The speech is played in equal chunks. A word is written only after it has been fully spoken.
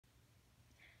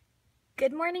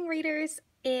Good morning, readers.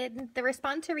 In the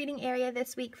Respond to Reading area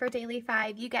this week for Daily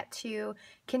 5, you get to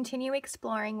continue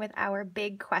exploring with our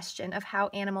big question of how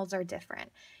animals are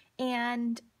different.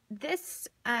 And this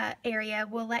area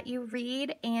will let you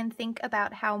read and think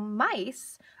about how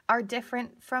mice are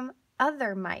different from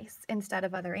other mice instead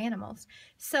of other animals.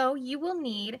 So you will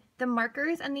need the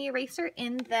markers and the eraser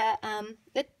in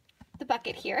the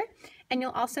bucket here, and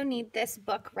you'll also need this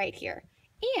book right here.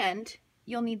 And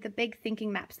you'll need the big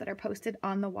thinking maps that are posted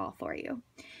on the wall for you.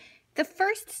 The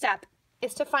first step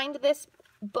is to find this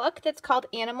book that's called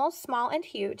Animals Small and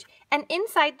Huge, and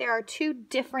inside there are two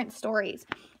different stories.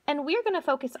 And we're going to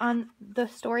focus on the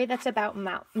story that's about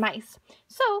mice.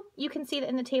 So you can see that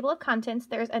in the table of contents,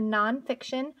 there's a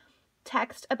nonfiction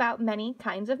text about many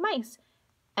kinds of mice.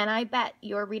 And I bet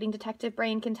your reading detective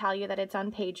brain can tell you that it's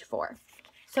on page 4.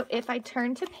 So if I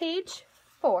turn to page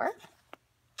 4,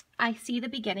 I see the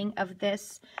beginning of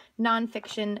this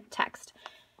nonfiction text.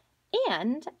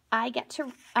 And I get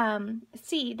to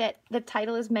see that the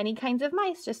title is Many Kinds of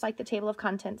Mice, just like the table of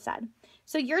contents said.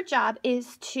 So your job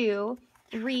is to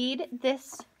read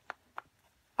this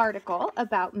article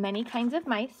about many kinds of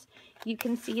mice. You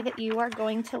can see that you are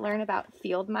going to learn about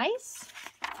field mice,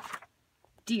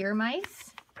 deer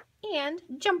mice, and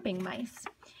jumping mice.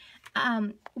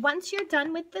 Once you're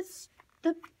done with the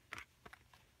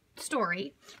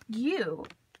story, you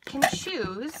can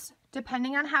choose,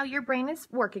 depending on how your brain is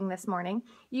working this morning,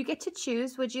 you get to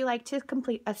choose, would you like to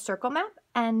complete a circle map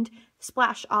and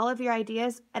splash all of your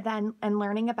ideas and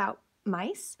learning about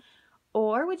mice?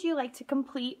 Or would you like to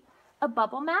complete a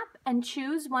bubble map and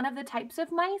choose one of the types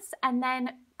of mice and then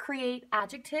create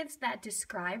adjectives that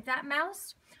describe that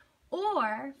mouse?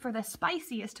 Or, for the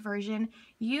spiciest version,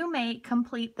 you may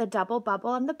complete the double bubble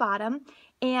on the bottom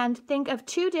and think of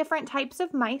two different types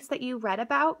of mice that you read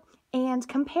about and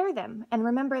compare them. And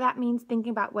remember, that means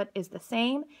thinking about what is the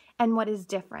same and what is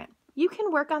different. You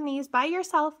can work on these by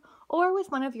yourself or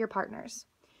with one of your partners.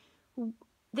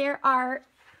 There are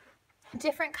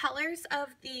different colors of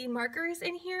the markers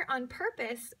in here on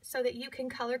purpose so that you can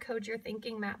color code your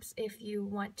thinking maps if you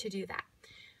want to do that.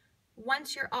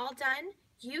 Once you're all done,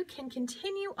 you can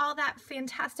continue all that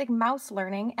fantastic mouse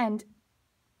learning and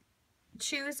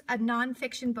choose a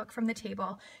nonfiction book from the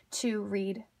table to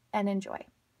read and enjoy.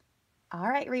 All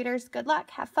right, readers, good luck.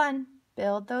 Have fun.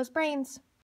 Build those brains.